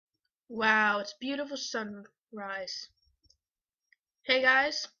Wow, it's beautiful sunrise. Hey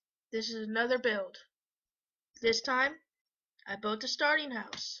guys, this is another build. This time, I built a starting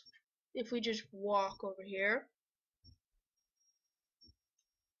house. If we just walk over here,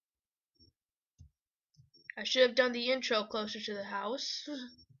 I should have done the intro closer to the house.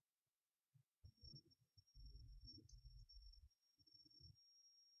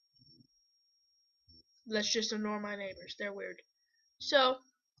 Let's just ignore my neighbors, they're weird. So,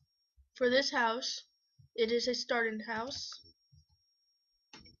 for this house, it is a starting house.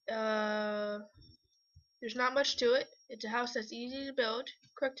 There's not much to it. It's a house that's easy to build,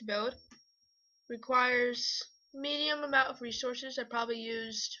 quick to build, requires medium amount of resources. I probably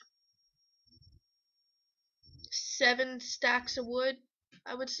used 7 stacks of wood,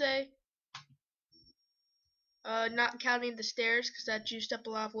 I would say. Not counting the stairs because that juiced up a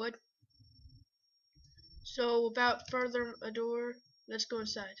lot of wood. So without further ado, let's go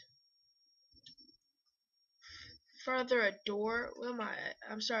inside. Further ado? What am I?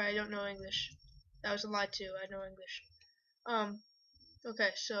 I'm sorry, I don't know English. That was a lie too. I know English. Okay,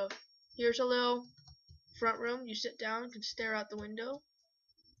 so here's a little front room. You sit down, you can stare out the window.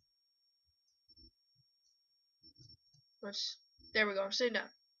 There we go. I'm sitting down.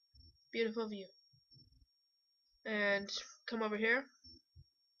 Beautiful view. And come over here.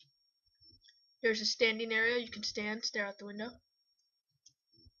 Here's a standing area. You can stand, stare out the window.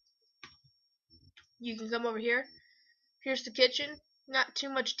 You can come over here. Here's the kitchen. Not too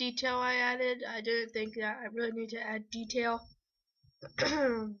much detail I added. I didn't think that I really need to add detail.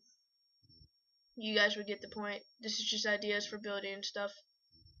 You guys would get the point. This is just ideas for building and stuff.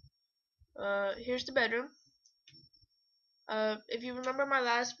 Here's the bedroom. If you remember my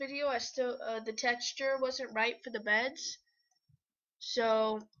last video, the texture wasn't right for the beds.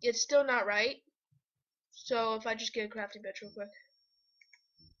 So it's still not right. So if I just get a crafting bench real quick.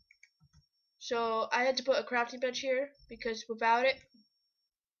 So I had to put a crafting bench here because without it,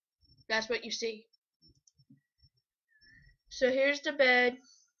 that's what you see. So here's the bed,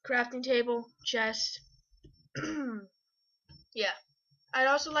 crafting table, chest. Yeah. I'd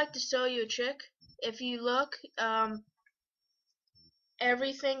also like to show you a trick. If you look,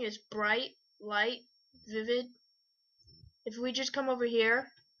 everything is bright, light, vivid. If we just come over here,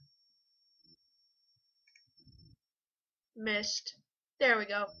 mist. There we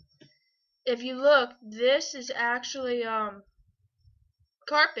go. If you look, this is actually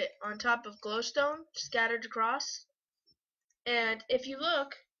carpet on top of glowstone scattered across. And if you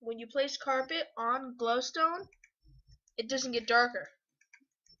look, when you place carpet on glowstone, it doesn't get darker.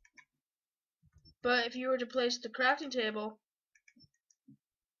 But if you were to place the crafting table,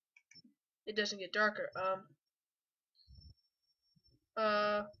 it doesn't get darker.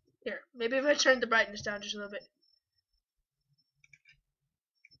 Here, maybe if I turn the brightness down just a little bit.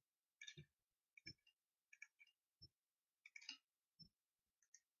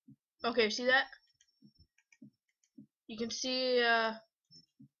 Okay, see that? You can see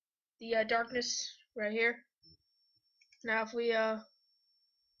the darkness right here. Now if we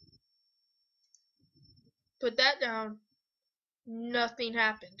put that down, nothing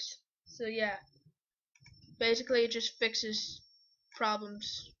happens. So yeah, basically it just fixes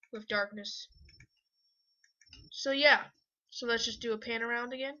problems with darkness. So yeah, so let's just do a pan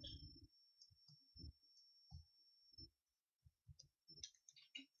around again.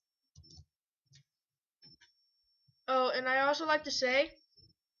 Oh, and I also like to say,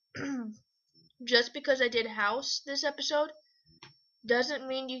 just because I did house this episode, doesn't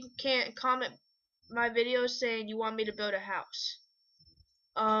mean you can't comment my videos saying you want me to build a house.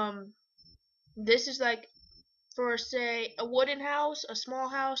 This is like for, say, a wooden house, a small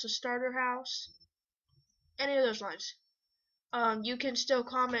house, a starter house, any of those lines. You can still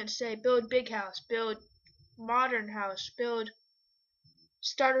comment and say build big house, build modern house, build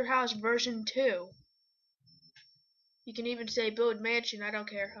starter house version 2. You can even say build mansion. I don't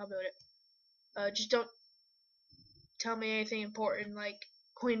care. I'll build it. Just don't tell me anything important like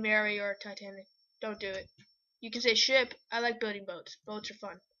Queen Mary or Titanic. Don't do it. You can say ship. I like building boats. Boats are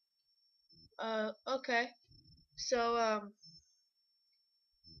fun. Okay. So,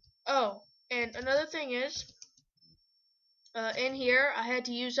 oh, and another thing is, in here, I had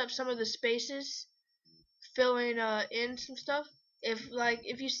to use up some of the spaces, filling in some stuff.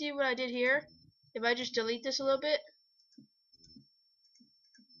 If you see what I did here, if I just delete this a little bit,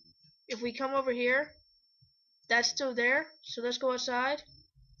 if we come over here, that's still there. So let's go outside.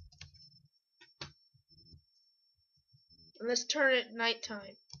 And let's turn it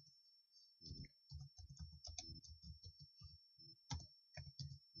nighttime.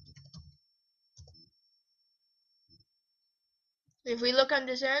 If we look on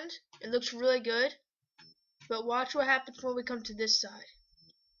this end, it looks really good. But watch what happens when we come to this side.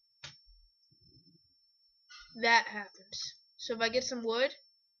 That happens. So if I get some wood,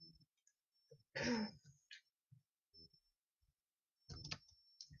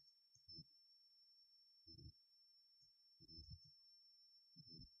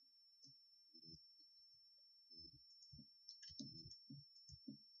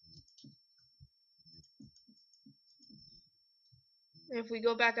 if we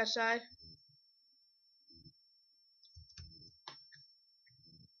go back outside,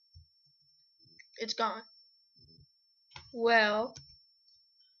 it's gone. Well,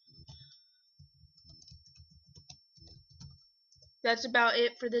 that's about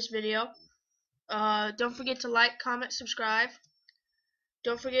it for this video. Don't forget to like, comment, subscribe.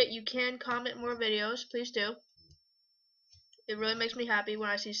 Don't forget you can comment more videos. Please do. It really makes me happy when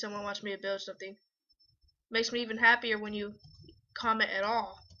I see someone wants me to build something. Makes me even happier when you comment at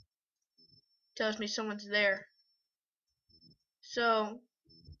all. Tells me someone's there. So,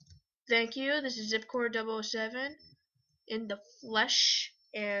 thank you. This is Zipcore 007 in the flesh,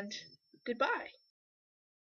 and goodbye.